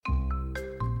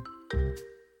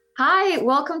Hi,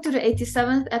 welcome to the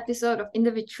 87th episode of In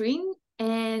the Vitrine.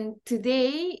 And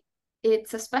today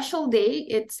it's a special day.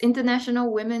 It's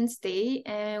International Women's Day,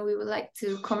 and we would like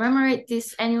to commemorate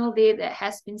this annual day that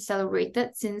has been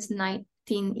celebrated since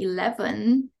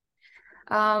 1911,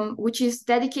 which is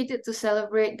dedicated to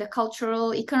celebrate the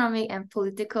cultural, economic, and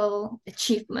political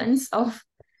achievements of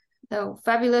the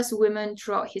fabulous women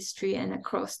throughout history and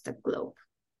across the globe.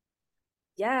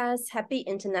 Yes, happy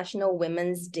International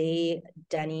Women's Day,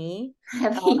 Danny.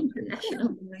 Happy Um,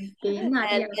 International Women's Day, and,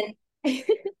 Nadia. and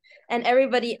and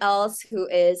everybody else who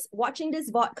is watching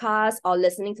this podcast or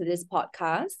listening to this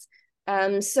podcast.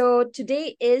 So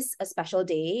today is a special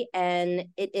day, and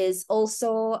it is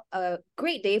also a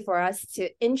great day for us to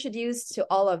introduce to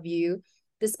all of you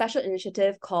the special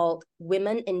initiative called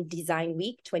Women in Design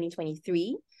Week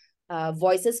 2023.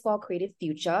 Voices for Creative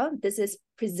Future. This is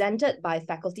presented by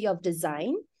Faculty of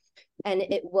Design, and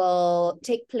it will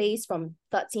take place from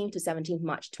 13th to 17th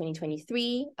March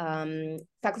 2023.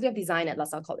 Faculty of Design at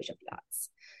LaSalle College of the Arts.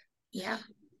 Yeah.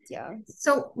 Yeah.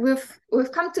 So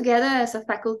we've come together as a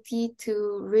faculty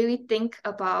to really think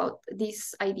about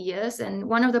these ideas, and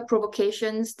one of the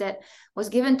provocations that was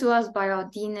given to us by our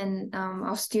dean and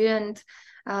our student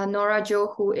Nora Jo,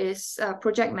 who is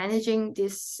project managing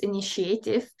this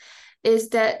initiative, is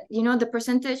that the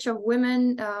percentage of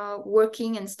women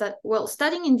working and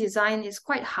studying in design is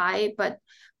quite high, but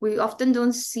we often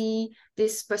don't see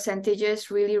these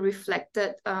percentages really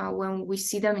reflected when we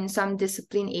see them in some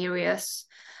discipline areas.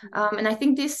 And I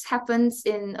think this happens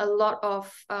in a lot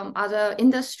of other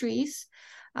industries.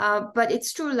 But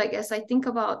it's true, like as I think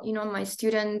about, my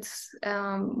students,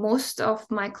 most of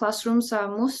my classrooms are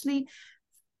mostly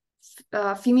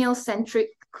female-centric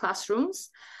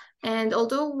classrooms. And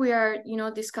although we are,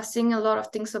 discussing a lot of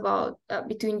things about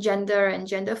between gender and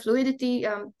gender fluidity,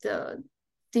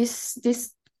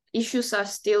 these issues are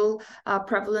still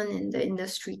prevalent in the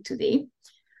industry today.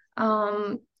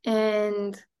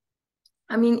 And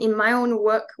I mean, in my own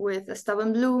work with a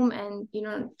Stubborn Bloom, and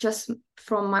just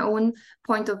from my own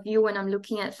point of view, when I'm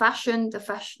looking at fashion,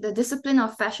 the discipline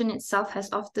of fashion itself has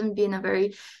often been a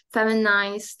very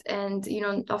feminized and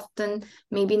often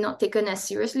maybe not taken as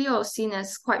seriously or seen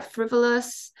as quite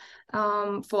frivolous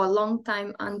for a long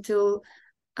time until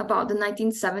about the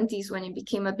 1970s when it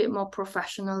became a bit more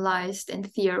professionalized and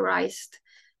theorized.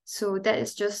 So that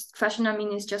is just fashion. I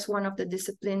mean, is just one of the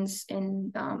disciplines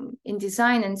in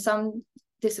design, and some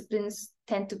disciplines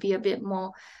tend to be a bit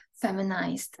more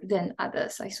feminized than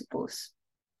others, I suppose.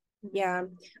 Yeah,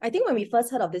 I think when we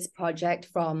first heard of this project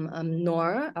from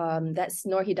Noor, that's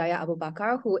Noor Hidayah Abu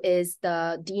Bakar, who is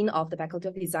the Dean of the Faculty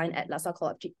of Design at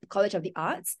LaSalle College of the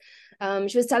Arts.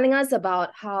 She was telling us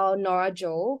about how Nora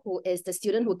Jo, who is the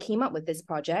student who came up with this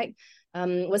project,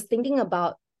 was thinking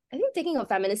about, I think, taking a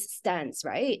feminist stance,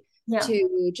 right? Yeah.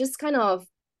 To just kind of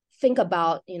think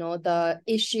about, the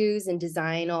issues in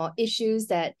design or issues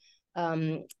that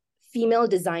female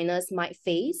designers might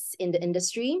face in the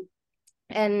industry.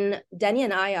 And Danny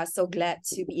and I are so glad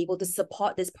to be able to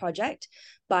support this project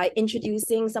by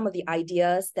introducing some of the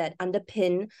ideas that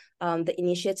underpin the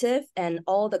initiative and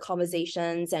all the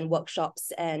conversations and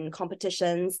workshops and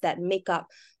competitions that make up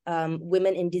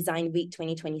Women in Design Week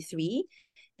 2023.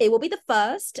 It will be the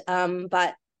first,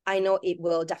 but I know it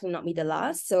will definitely not be the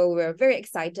last. So we're very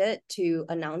excited to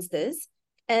announce this.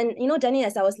 And, Danny,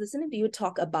 as I was listening to you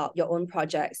talk about your own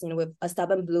projects, with A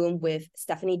Stubborn Bloom with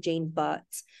Stephanie Jane Burt,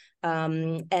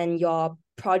 and your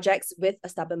projects with A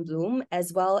Stubborn Bloom,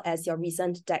 as well as your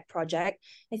recent deck project,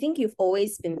 I think you've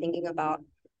always been thinking about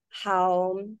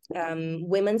how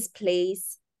women's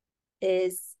place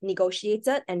is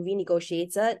negotiated and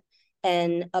renegotiated,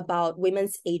 and about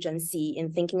women's agency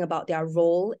in thinking about their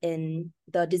role in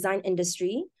the design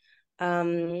industry.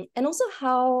 And also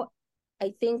how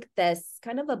I think there's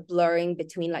kind of a blurring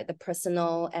between like the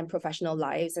personal and professional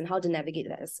lives and how to navigate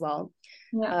that as well.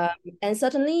 Yeah. And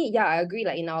certainly, yeah, I agree.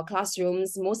 Like in our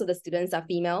classrooms, most of the students are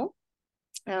female.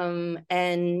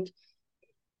 And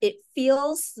it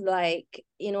feels like,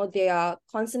 they are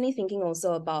constantly thinking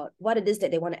also about what it is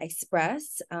that they want to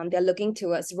express. They're looking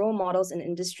towards role models in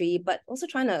industry, but also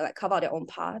trying to like carve out their own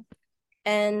path.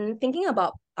 And thinking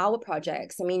about our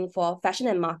projects, I mean, for Fashion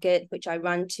and Market, which I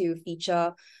run to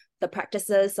feature the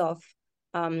practices of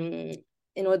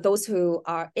those who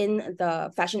are in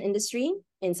the fashion industry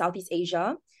in Southeast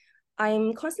Asia,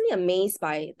 I'm constantly amazed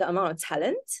by the amount of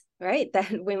talent, right,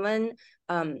 that women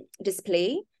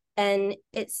display. And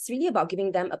it's really about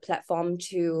giving them a platform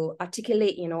to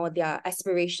articulate, their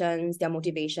aspirations, their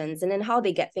motivations, and then how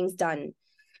they get things done.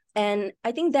 And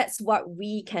I think that's what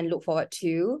we can look forward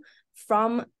to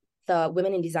from the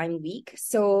Women in Design Week.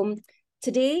 So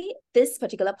Today, this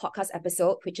particular podcast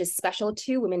episode, which is special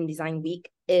to Women in Design Week,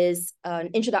 is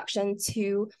an introduction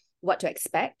to what to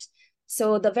expect.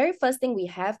 So the very first thing we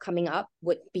have coming up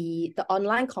would be the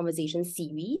online conversation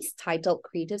series titled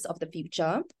Creatives of the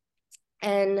Future.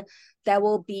 And there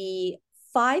will be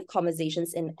 5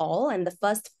 conversations in all, and the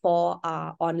first 4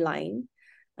 are online.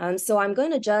 So I'm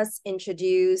going to just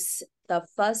introduce the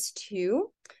first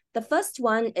 2. The first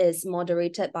one is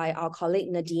moderated by our colleague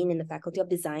Nadine in the Faculty of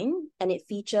Design, and it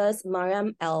features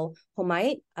Mariam El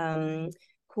Homaid,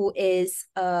 who is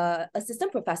an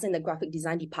assistant professor in the graphic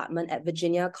design department at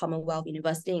Virginia Commonwealth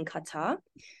University in Qatar.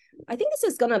 I think this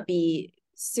is going to be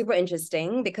super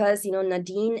interesting because,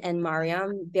 Nadine and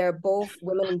Mariam, they're both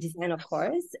women in design, of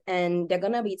course, and they're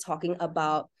going to be talking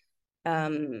about, I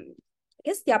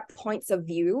guess, their points of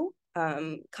view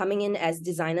coming in as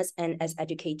designers and as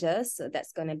educators. So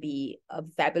that's going to be a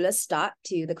fabulous start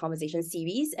to the conversation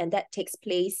series, and that takes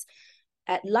place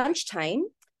at lunchtime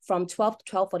from 12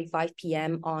 to 12:45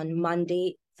 p.m. on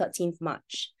Monday, 13th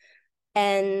March.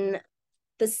 And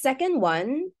the second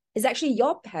one is actually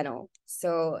your panel.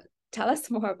 So tell us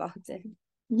more about it.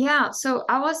 Yeah, so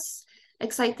I was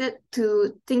excited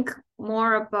to think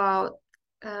more about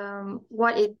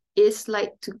what it is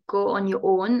like to go on your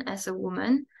own as a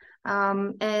woman.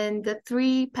 And the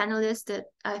 3 panelists that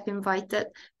I've invited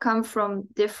come from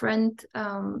different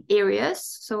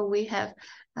areas. So we have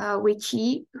Wei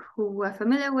Qi, who we're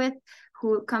familiar with,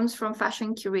 who comes from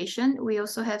fashion curation. We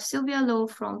also have Sylvia Low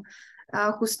from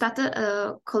who started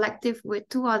a collective with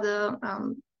 2 other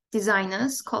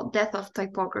designers called Death of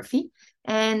Typography,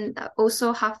 and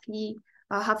also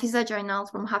Hafiza Jainal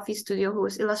from Hafiz Studio,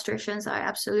 whose illustrations I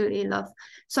absolutely love.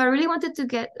 So I really wanted to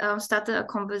get started a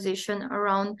conversation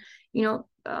around,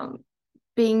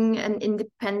 being an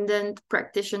independent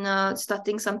practitioner,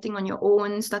 starting something on your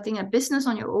own, starting a business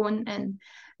on your own, and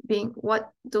being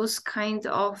what those kind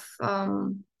of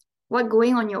what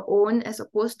going on your own as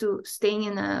opposed to staying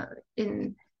in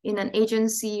an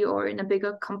agency or in a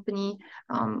bigger company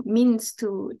means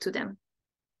to them.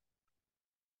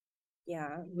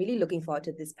 Yeah, really looking forward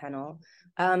to this panel.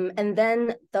 And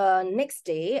then the next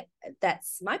day,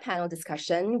 that's my panel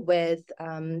discussion with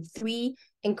 3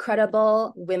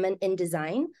 incredible women in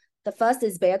design. The first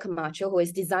is Bea Camacho, who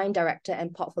is Design Director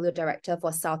and Portfolio Director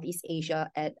for Southeast Asia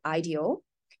at IDEO,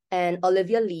 and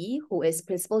Olivia Lee, who is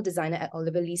Principal Designer at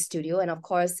Olivia Lee Studio, and of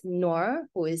course, Noor,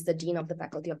 who is the Dean of the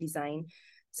Faculty of Design.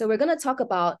 So we're going to talk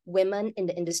about women in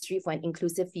the industry for an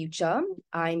inclusive future.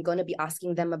 I'm going to be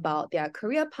asking them about their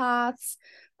career paths,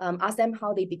 ask them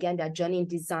how they began their journey in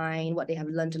design, what they have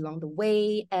learned along the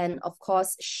way, and of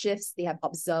course, shifts they have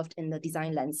observed in the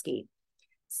design landscape.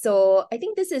 So I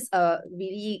think this is a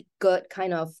really good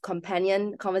kind of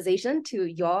companion conversation to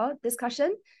your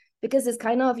discussion, because it's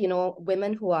kind of,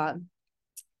 women who are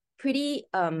pretty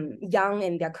young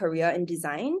in their career in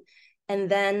design, and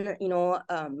then,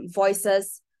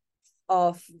 voices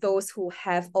of those who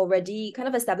have already kind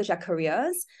of established their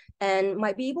careers and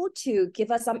might be able to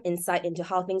give us some insight into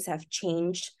how things have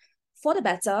changed for the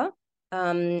better,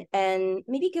 and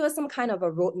maybe give us some kind of a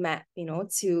roadmap,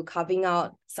 to carving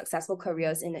out successful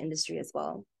careers in the industry as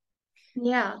well.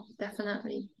 Yeah,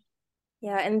 definitely.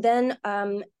 Yeah, and then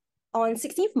on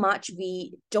 16th March,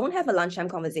 we don't have a lunchtime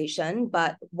conversation,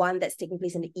 but one that's taking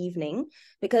place in the evening,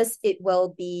 because it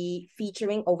will be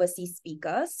featuring overseas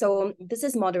speakers. So this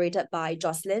is moderated by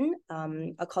Jocelyn,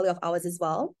 a colleague of ours as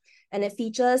well. And it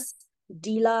features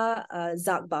Dila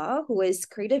Zagbar, who is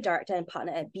Creative Director and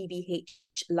Partner at BBH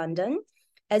London,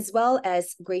 as well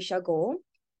as Gracia Goh,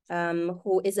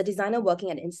 who is a designer working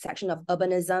at the intersection of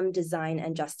urbanism, design,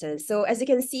 and justice. So as you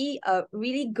can see, a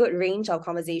really good range of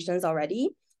conversations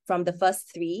already from the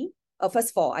first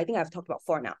 4. I think I've talked about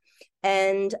 4 now.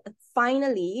 And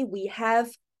finally, we have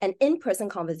an in-person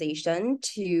conversation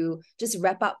to just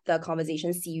wrap up the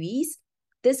conversation series.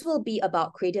 This will be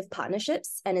about creative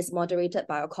partnerships and is moderated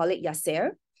by our colleague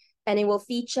Yasser. And it will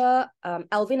feature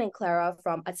Alvin and Clara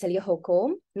from Atelier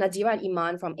Hoko, Nadira and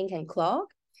Iman from Ink and Clog,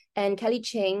 and Kelly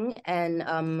Cheng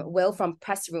and Will from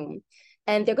Press Room.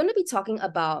 And they're going to be talking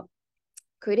about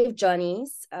creative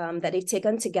journeys that they've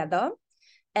taken together,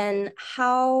 and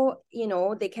how,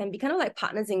 they can be kind of like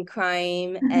partners in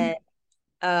crime, and,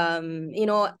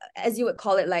 as you would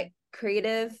call it, like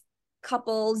creative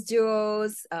couples,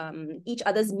 duos, each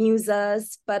other's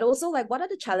muses, but also like what are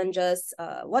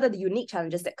the unique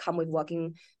challenges that come with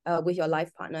working with your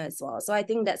life partner as well. So I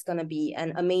think that's going to be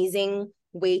an amazing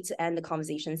way to end the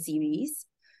conversation series.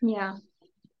 Yeah.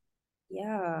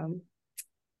 Yeah.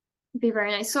 Be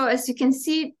very nice. So as you can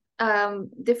see,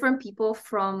 different people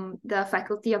from the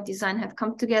Faculty of Design have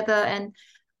come together, and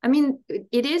I mean,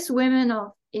 it is Women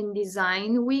of in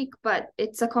Design Week, but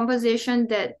it's a conversation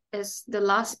that, as the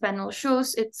last panel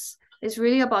shows, it's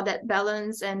really about that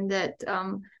balance and that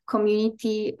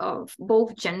community of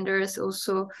both genders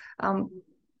also,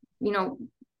 you know,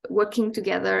 working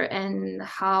together, and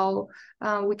how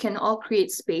we can all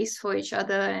create space for each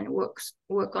other and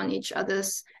work on each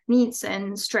other's needs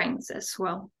and strengths as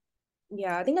well.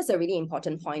 Yeah, I think that's a really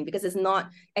important point, because it's not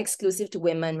exclusive to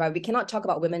women, right? We cannot talk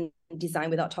about women in design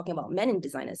without talking about men in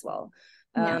design as well.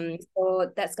 So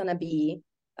that's going to be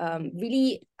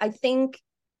really, I think,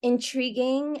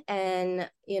 intriguing and,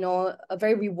 a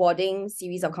very rewarding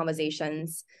series of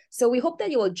conversations. So we hope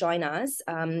that you will join us.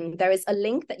 There is a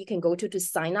link that you can go to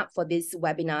sign up for these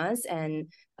webinars and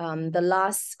the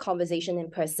last conversation in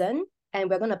person. And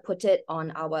we're going to put it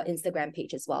on our Instagram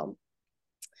page as well.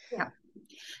 Yeah.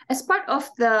 As part of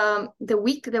the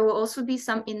week, there will also be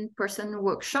some in-person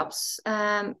workshops,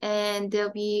 and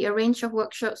there'll be a range of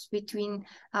workshops between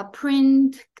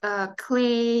print,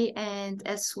 clay, and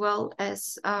as well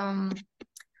as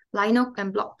lino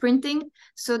and block printing.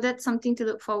 So that's something to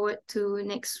look forward to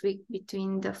next week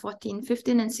between the 14th,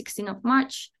 15th, and 16th of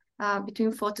March,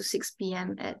 between 4 to 6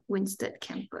 p.m. at Winstead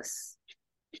campus.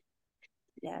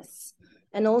 Yes.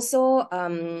 And also,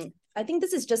 I think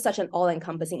this is just such an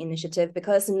all-encompassing initiative,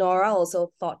 because Nora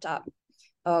also thought up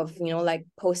of, like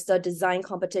poster design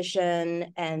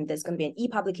competition, and there's going to be an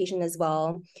e-publication as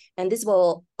well. And this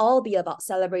will all be about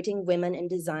celebrating women in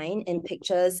design in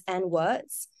pictures and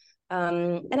words.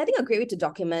 And I think a great way to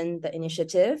document the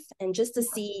initiative and just to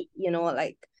see,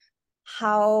 like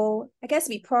how, I guess,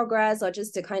 we progress, or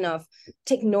just to kind of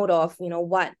take note of,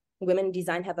 what women in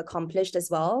design have accomplished as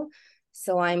well.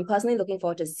 So I'm personally looking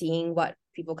forward to seeing what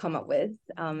people come up with,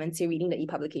 and to reading the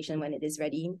e-publication when it is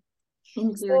ready.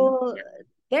 So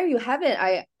there you have it.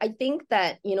 I think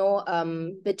that,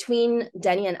 between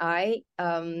Danny and I,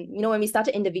 when we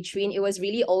started In the Vitrine, it was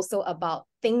really also about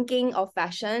thinking of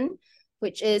fashion,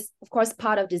 which is, of course,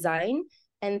 part of design,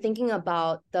 and thinking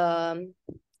about the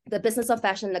business of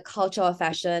fashion, the culture of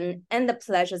fashion, and the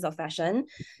pleasures of fashion.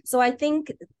 So I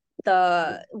think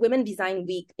the Women Design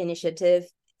Week initiative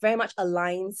very much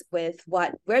aligns with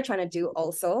what we're trying to do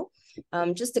also,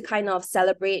 just to kind of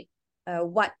celebrate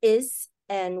what is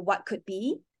and what could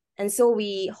be. And so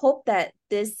we hope that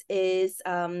this is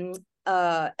an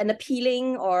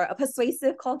appealing or a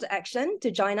persuasive call to action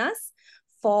to join us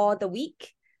for the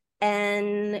week.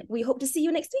 And we hope to see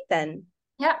you next week then.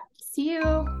 Yeah, see you.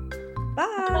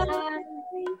 Bye.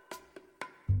 Bye.